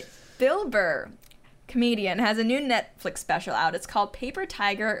all right. Bill Burr, comedian, has a new Netflix special out. It's called Paper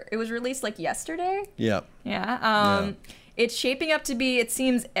Tiger. It was released like yesterday. Yeah. Yeah. It's shaping up to be, it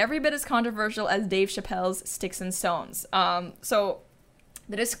seems, every bit as controversial as Dave Chappelle's Sticks and Stones. So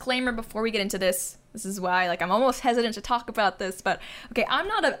the disclaimer before we get into this is why, like, I'm almost hesitant to talk about this, but okay, I'm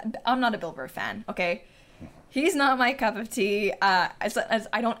not a Bill Burr fan, okay? He's not my cup of tea. As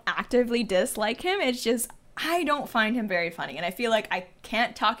I don't actively dislike him, it's just I don't find him very funny, and I feel like I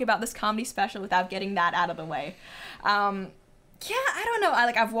can't talk about this comedy special without getting that out of the way. Yeah, I don't know.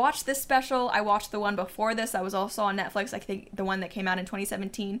 I've watched this special. I watched the one before this that was also on Netflix. I think the one that came out in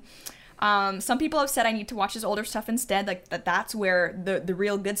 2017. Some people have said I need to watch his older stuff instead. Like that's where the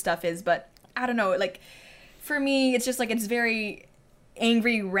real good stuff is. But I don't know. Like for me, it's just like it's very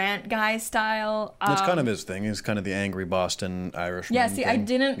angry rant guy style. That's kind of his thing. He's kind of the angry Boston Irishman. Yeah, see, thing, I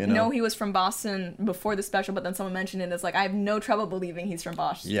didn't know he was from Boston before the special, but then someone mentioned it. It's like I have no trouble believing he's from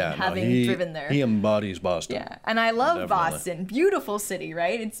Boston. Yeah, having driven there. He embodies Boston. Yeah, and I love Boston. Beautiful city,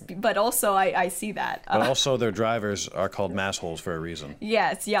 right? But also I see that. But also their drivers are called massholes for a reason.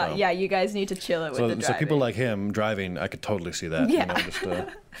 Yes, yeah, yeah. You guys need to chill it with the driving. So people like him driving, I could totally see that. Yeah.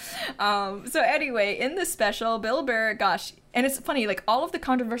 So anyway, in this special, Bill Burr, gosh, and it's funny, like all of the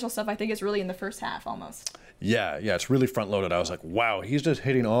controversial stuff I think is really in the first half almost. Yeah, it's really front loaded. I was like, wow, he's just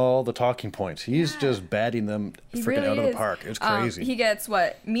hitting all the talking points. He's just batting them freaking out of the park. It's crazy. He gets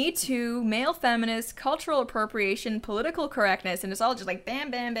Me Too, male feminist, cultural appropriation, political correctness, and it's all just like bam,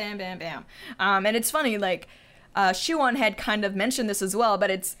 bam, bam, bam, bam. And it's funny, like Shoe On Head kind of mentioned this as well,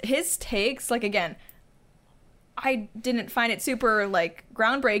 but it's his takes, like again, I didn't find it super like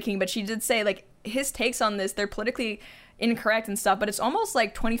groundbreaking, but she did say like his takes on this, they're politically incorrect and stuff, but it's almost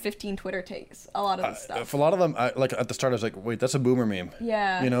like 2015 Twitter takes a lot of this stuff. For a lot of them, like at the start, I was like, wait, that's a boomer meme.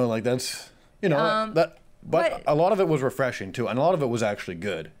 Yeah. You know, like that's, you know, but a lot of it was refreshing too, and a lot of it was actually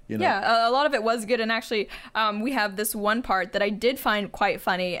good. You know? Yeah, a lot of it was good, and actually, we have this one part that I did find quite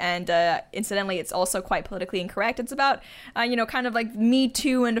funny, and incidentally, it's also quite politically incorrect. It's about, you know, kind of like Me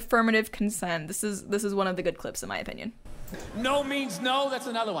Too and affirmative consent. This is one of the good clips, in my opinion. No means no. That's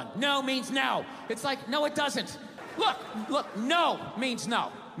another one. No means no. It's like, no, it doesn't. Look, no means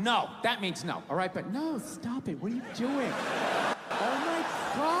no. No, that means no. All right, but no, stop it. What are you doing? Oh my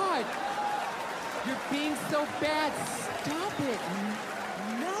God. You're being so bad. Stop it.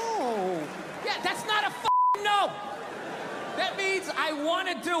 No. Yeah, that's not a no. That means I want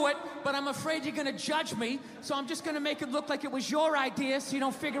to do it, but I'm afraid you're going to judge me, so I'm just going to make it look like it was your idea so you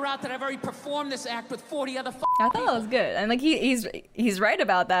don't figure out that I've already performed this act with 40 other I thought that was good. And like he's right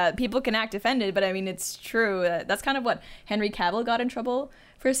about that. People can act offended, but I mean, it's true. That's kind of what Henry Cavill got in trouble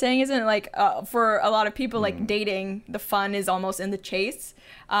for saying, isn't it? Like for a lot of people, like dating, the fun is almost in the chase.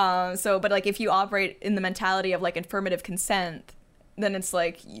 But like if you operate in the mentality of like affirmative consent, then it's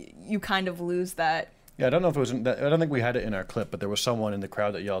like you kind of lose that. Yeah, I don't know if it was. I don't think we had it in our clip, but there was someone in the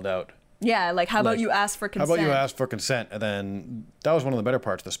crowd that yelled out. Yeah, like, how about you ask for consent? How about you ask for consent? And then that was one of the better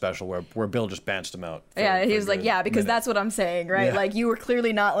parts of the special where Bill just bounced him out. Yeah, he was like, yeah, because that's what I'm saying, right? Yeah. Like, you were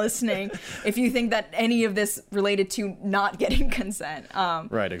clearly not listening if you think that any of this related to not getting consent.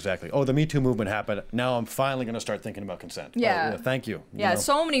 Right, exactly. Oh, the Me Too movement happened. Now I'm finally going to start thinking about consent. Yeah. Oh, yeah, thank you. Yeah,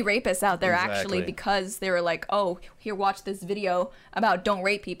 so many rapists out there actually, because they were like, oh, here, watch this video about don't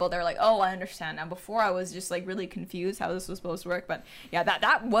rape people. They're like, oh, I understand now. Before I was just like really confused how this was supposed to work. But yeah,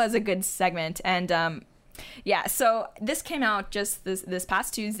 that was a good segment. And yeah, so this came out just this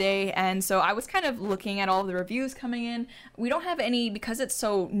past Tuesday, and so I was kind of looking at all the reviews coming in. We don't have any, because it's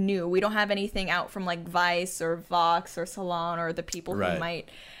so new, we don't have anything out from like Vice or Vox or Salon or the people who might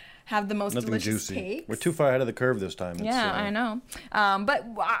have the most delicious cakes. We're too far ahead of the curve this time. Yeah, I know. But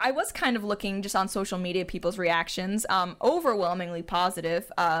I was kind of looking just on social media, people's reactions, overwhelmingly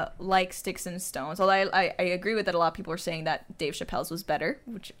positive, like Sticks and Stones. Although I agree with that. A lot of people are saying that Dave Chappelle's was better,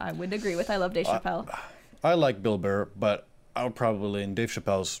 which I would agree with. I love Dave Chappelle. I like Bill Burr, but I would probably, in Dave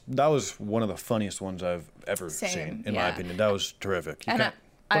Chappelle's, that was one of the funniest ones I've ever seen, in my opinion. That was terrific.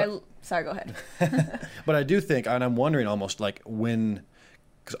 Sorry, go ahead. But I do think, and I'm wondering almost like when...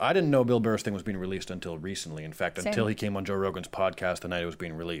 Because I didn't know Bill Burr's thing was being released until recently. In fact, until he came on Joe Rogan's podcast the night it was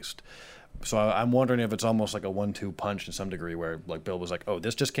being released. So I'm wondering if it's almost like a 1-2 punch in some degree where like Bill was like, oh,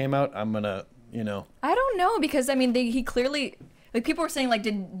 this just came out, I'm going to, you know. I don't know, because, I mean, he clearly... Like, people were saying, like,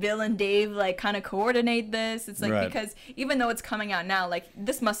 did Bill and Dave, like, kind of coordinate this? It's like, because even though it's coming out now, like,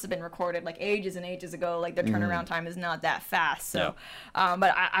 this must have been recorded, like, ages and ages ago. Like, their turnaround time is not that fast. So,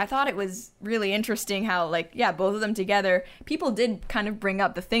 but I thought it was really interesting how, like, yeah, both of them together. People did kind of bring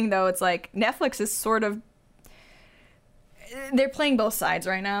up the thing, though. It's like, Netflix is sort of... They're playing both sides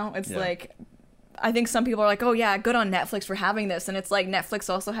right now. It's like... I think some people are like, oh yeah, good on Netflix for having this, and it's like Netflix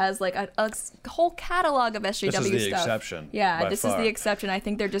also has like a whole catalog of SJW stuff. This is the exception. Yeah, this is the exception. I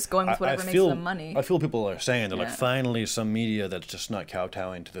think they're just going with whatever makes them money. I feel people are saying they're like, finally some media that's just not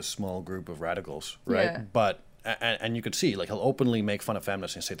kowtowing to this small group of radicals, right? Yeah. But and you could see, like, he'll openly make fun of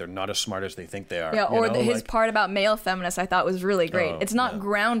feminists and say they're not as smart as they think they are. Yeah, or his part about male feminists I thought was really great. It's not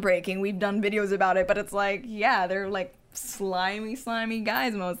groundbreaking. We've done videos about it, but it's like, yeah, they're like slimy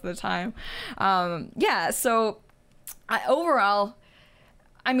guys most of the time. So overall,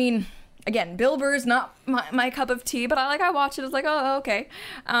 I mean, again, Bill Burr's not my cup of tea, but I watched it. I was like, oh, okay.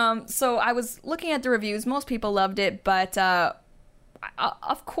 So I was looking at the reviews. Most people loved it, but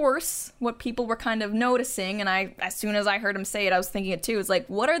of course, what people were kind of noticing, and as soon as I heard him say it, I was thinking it too. It's like,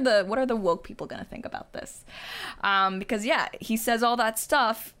 what are the woke people gonna think about this? Because he says all that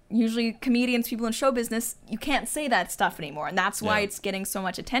stuff. Usually comedians, people in show business, you can't say that stuff anymore, and that's why it's getting so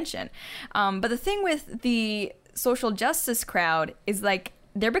much attention. But the thing with the social justice crowd is, like,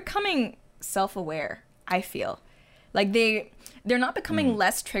 they're becoming self-aware, I feel. Like, they're not becoming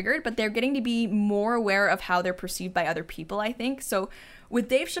less triggered, but they're getting to be more aware of how they're perceived by other people, I think. So with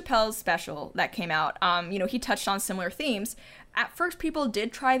Dave Chappelle's special that came out, he touched on similar themes. At first, people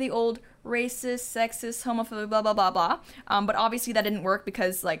did try the old racist, sexist, homophobic, blah, blah, blah, blah. But obviously that didn't work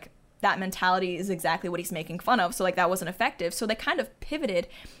because, like, that mentality is exactly what he's making fun of. So, like, that wasn't effective. So they kind of pivoted,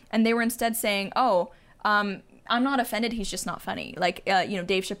 and they were instead saying, I'm not offended, he's just not funny. Like,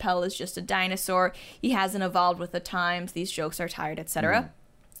 Dave Chappelle is just a dinosaur. He hasn't evolved with the times. These jokes are tired, etc.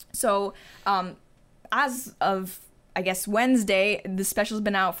 So, as of, I guess, Wednesday, the special's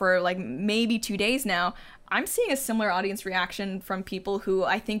been out for, like, maybe 2 days now. I'm seeing a similar audience reaction from people who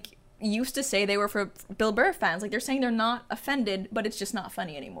I think used to say they were for Bill Burr fans. Like, they're saying they're not offended, but it's just not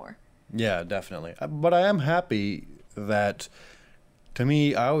funny anymore. Yeah, definitely. But I am happy that, to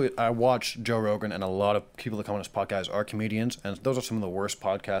me, I watch Joe Rogan, and a lot of people that come on his podcast are comedians, and those are some of the worst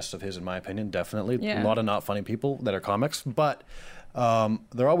podcasts of his, in my opinion, definitely. Yeah. A lot of not funny people that are comics, but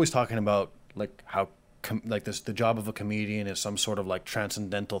they're always talking about, like, how the job of a comedian is some sort of like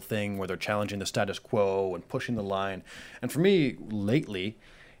transcendental thing where they're challenging the status quo and pushing the line. And for me, lately,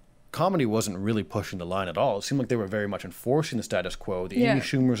 comedy wasn't really pushing the line at all. It seemed like they were very much enforcing the status quo. The Amy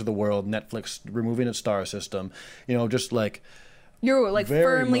Schumers of the world, Netflix removing its star system, just like... You're like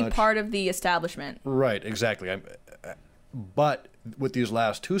firmly part of the establishment. Right, exactly. But with these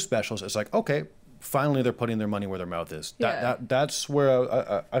last two specials, it's like, okay, finally they're putting their money where their mouth is. That's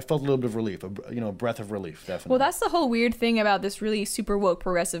where I felt a little bit of relief, a breath of relief, definitely. Well, that's the whole weird thing about this really super woke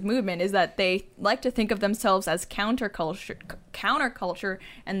progressive movement, is that they like to think of themselves as counterculture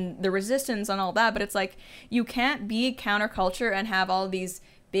and the resistance and all that, but it's like, you can't be counterculture and have all these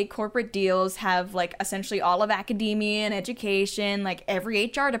big corporate deals, have like essentially all of academia and education, like every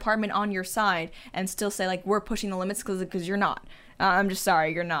HR department on your side, and still say like, we're pushing the limits because you're not. I'm just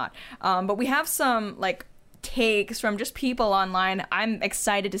sorry, you're not. But we have some like takes from just people online. I'm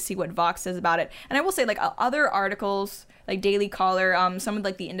excited to see what Vox says about it. And I will say, like, other articles like Daily Caller, some of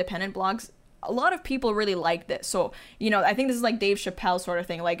like the independent blogs, a lot of people really like this. So, I think this is like Dave Chappelle sort of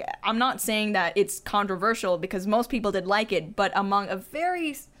thing. Like, I'm not saying that it's controversial because most people did like it, but among a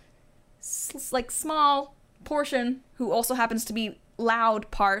very small portion who also happens to be loud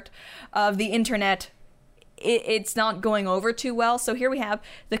part of the internet, it's not going over too well. So here we have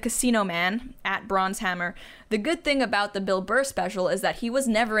the Casino Man at Bronzehammer. The good thing about the Bill Burr special is that he was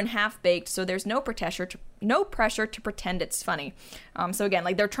never in Half-Baked, so there's no pressure to pretend it's funny. So again,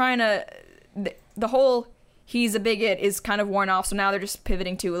 like, they're trying to... The whole he's a bigot is kind of worn off, so now they're just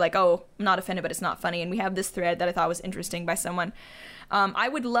pivoting to like, oh, I'm not offended, but it's not funny. And we have this thread that I thought was interesting by someone. I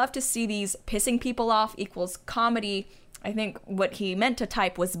would love to see these pissing people off equals comedy. I think what he meant to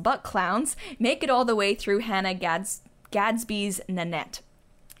type was butt clowns. Make it all the way through Hannah Gadsby's Nanette.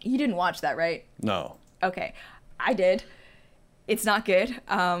 You didn't watch that, right? No. Okay, I did. It's not good.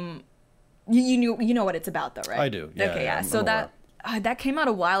 You know what it's about, though, right? I do. Yeah, okay, yeah. So that came out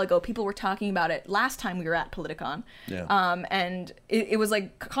a while ago. People were talking about it last time we were at Politicon. Yeah. And it was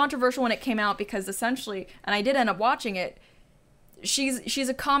like controversial when it came out because essentially, and I did end up watching it. She's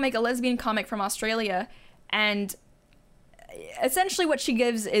a comic, a lesbian comic from Australia, and essentially what she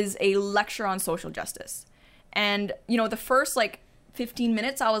gives is a lecture on social justice. And, the first, 15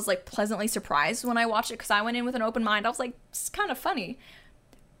 minutes, I was, pleasantly surprised when I watched it because I went in with an open mind. I was like, it's kind of funny.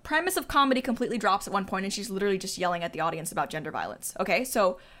 Premise of comedy completely drops at one point, and she's literally just yelling at the audience about gender violence. Okay,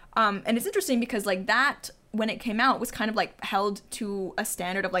 so, and it's interesting because, that, when it came out, was kind of, held to a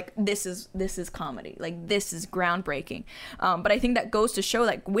standard of, this is comedy. This is groundbreaking. But I think that goes to show,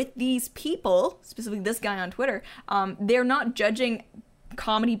 with these people, specifically this guy on Twitter, they're not judging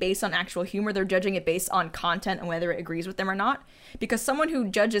comedy based on actual humor. They're judging it based on content and whether it agrees with them or not. Because someone who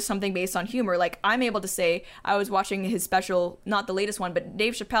judges something based on humor, I'm able to say, I was watching his special, not the latest one, but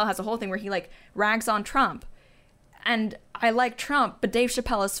Dave Chappelle has a whole thing where he rags on Trump. And I like Trump, but Dave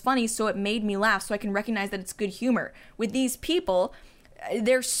Chappelle is funny, so it made me laugh, so I can recognize that it's good humor. With these people,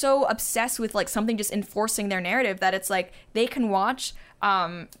 they're so obsessed with something just enforcing their narrative that it's they can watch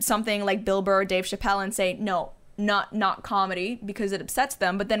something like Bill Burr or Dave Chappelle and say, no, not comedy, because it upsets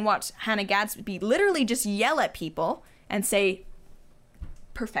them, but then watch Hannah Gadsby literally just yell at people and say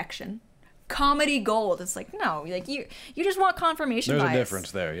perfection, comedy gold. It's no, you just want confirmation bias. There's a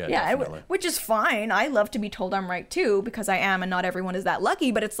difference there. Yeah, which is fine. I love to be told I'm right too, because I am, and not everyone is that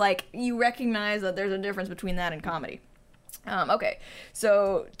lucky, but it's you recognize that there's a difference between that and comedy. Okay,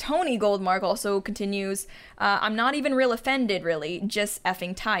 so Tony Goldmark also continues, I'm not even real offended, really, just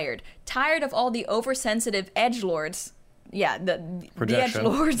effing tired. Tired of all the oversensitive edgelords. Yeah, the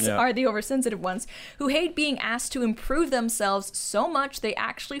edgelords are the oversensitive ones who hate being asked to improve themselves so much they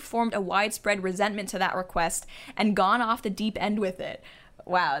actually formed a widespread resentment to that request and gone off the deep end with it.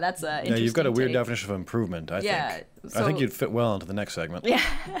 Wow, that's a interesting you've got a weird take. definition of improvement, I think. So, I think you'd fit well into the next segment. Yeah.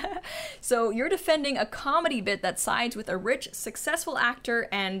 So you're defending a comedy bit that sides with a rich, successful actor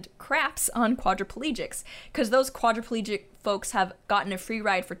and craps on quadriplegics, because those quadriplegic folks have gotten a free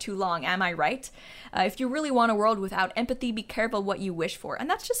ride for too long, am I right? If you really want a world without empathy, be careful what you wish for. And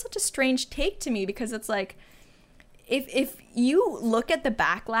that's just such a strange take to me, because it's if you look at the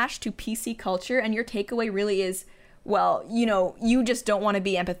backlash to PC culture and your takeaway really is, well, you just don't want to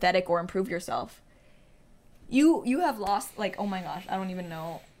be empathetic or improve yourself, you have lost, oh my gosh, I don't even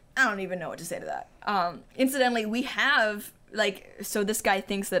know what to say to that. Incidentally, we have like, so this guy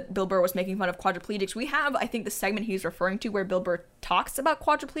thinks that Bill Burr was making fun of quadriplegics. We have, I think, the segment he's referring to where Bill Burr talks about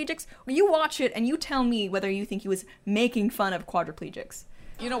quadriplegics. You watch it and you tell me whether you think he was making fun of quadriplegics.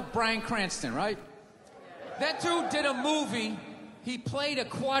 You know Bryan Cranston, right? That dude did a movie. He played a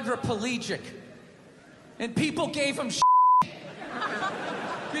quadriplegic. And people gave him shit.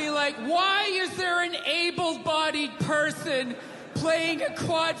 Be like, why is there an able-bodied person playing a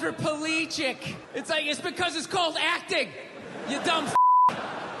quadriplegic? It's because it's called acting, you dumb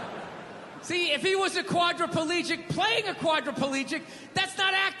See, if he was a quadriplegic playing a quadriplegic, that's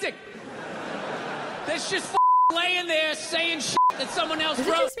not acting. That's just laying there saying shit that someone else wrote.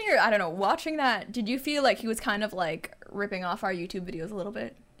 Is it just me, or I don't know, watching that, did you feel like he was kind of like ripping off our YouTube videos a little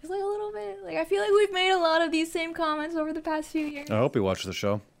bit? Just like a little bit. Like, I feel like we've made a lot of these same comments over the past few years. I hope he watches the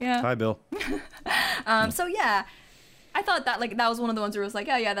show. Yeah. Hi, Bill. So yeah, I thought that that was one of the ones where it was like,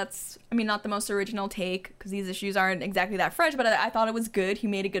 oh yeah, that's, I mean, not the most original take, because these issues aren't exactly that fresh, but I thought it was good. He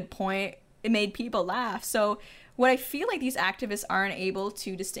made a good point. It made people laugh. So what I feel like these activists aren't able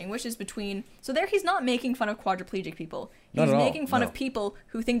to distinguish is between, so there he's not making fun of quadriplegic people. He's making fun of people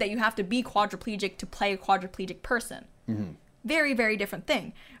who think that you have to be quadriplegic to play a quadriplegic person. Mm-hmm. Very, very different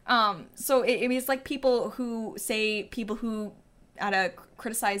thing. So it's like people who say people who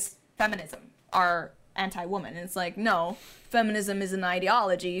criticize feminism are anti-woman. And it's like, no, feminism is an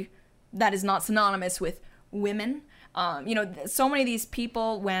ideology that is not synonymous with women. So many of these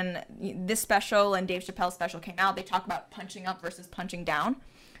people, when this special and Dave Chappelle's special came out, they talk about punching up versus punching down.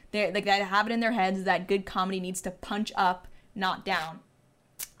 They have it in their heads that good comedy needs to punch up, not down.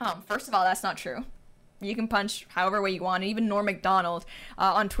 First of all, that's not true. You can punch however way you want. And even Norm Macdonald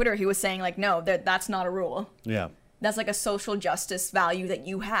on Twitter, he was saying like, no, that's not a rule. Yeah. That's like a social justice value that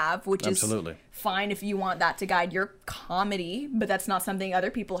you have, which Absolutely. Is fine if you want that to guide your comedy, but that's not something other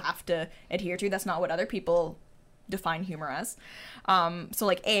people have to adhere to. That's not what other people define humor as. So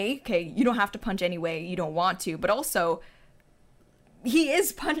like, okay, you don't have to punch any way you don't want to, but also he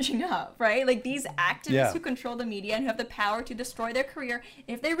is punching up, right? Like these activists who control the media and who have the power to destroy their career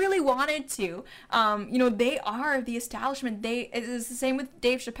if they really wanted to, they are the establishment. It's the same with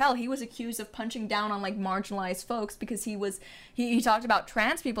Dave Chappelle. He was accused of punching down on like marginalized folks because he talked about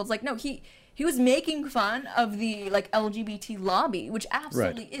trans people. It's like, no, he was making fun of the like LGBT lobby, which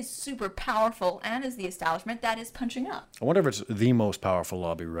absolutely is super powerful and is the establishment that is punching up. I wonder if it's the most powerful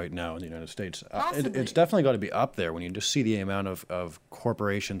lobby right now in the United States. It's definitely got to be up there when you just see the amount of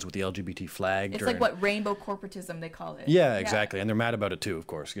corporations with the LGBT flag. It's like what rainbow corporatism they call it. Yeah, exactly. And they're mad about it too, of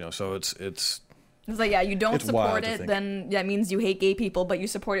course. So it's like, yeah, you don't support it, then that means you hate gay people, but you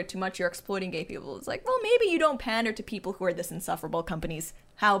support it too much, you're exploiting gay people. It's like, well, maybe you don't pander to people who are this insufferable companies.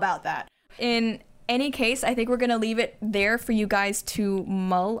 How about that? In any case, I think we're going to leave it there for you guys to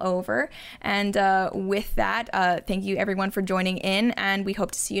mull over. And with that, thank you everyone for joining in, and we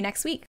hope to see you next week.